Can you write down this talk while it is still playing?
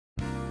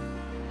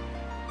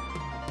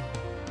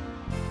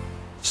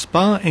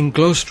Spar in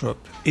Glostrup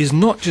is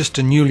not just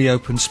a newly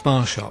opened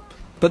Spar shop,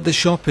 but the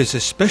shop is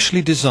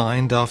especially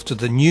designed after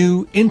the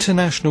new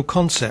international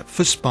concept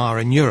for Spar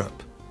in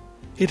Europe.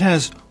 It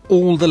has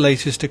all the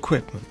latest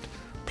equipment,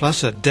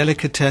 plus a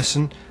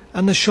delicatessen,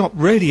 and the shop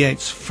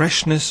radiates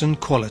freshness and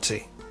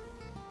quality.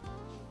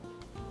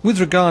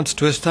 With regards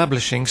to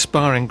establishing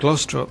Spar in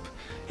Glostrup,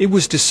 it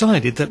was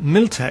decided that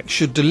Mil-tek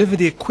should deliver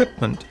the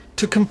equipment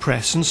to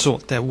compress and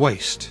sort their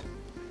waste.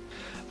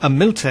 A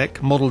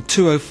Mil-tek Model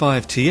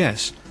 205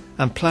 TS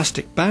and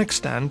plastic bag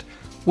stand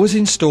was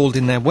installed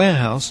in their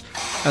warehouse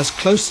as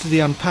close to the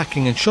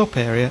unpacking and shop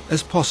area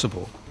as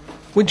possible,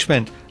 which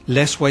meant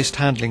less waste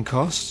handling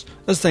costs,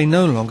 as they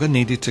no longer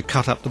needed to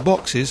cut up the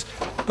boxes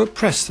but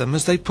press them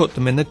as they put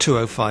them in the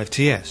 205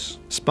 TS.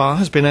 Spar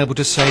has been able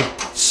to save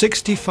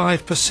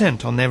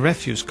 65% on their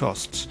refuse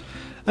costs,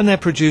 and they're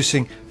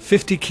producing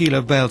 50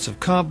 kilo bales of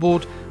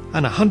cardboard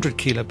and 100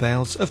 kilo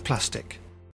bales of plastic.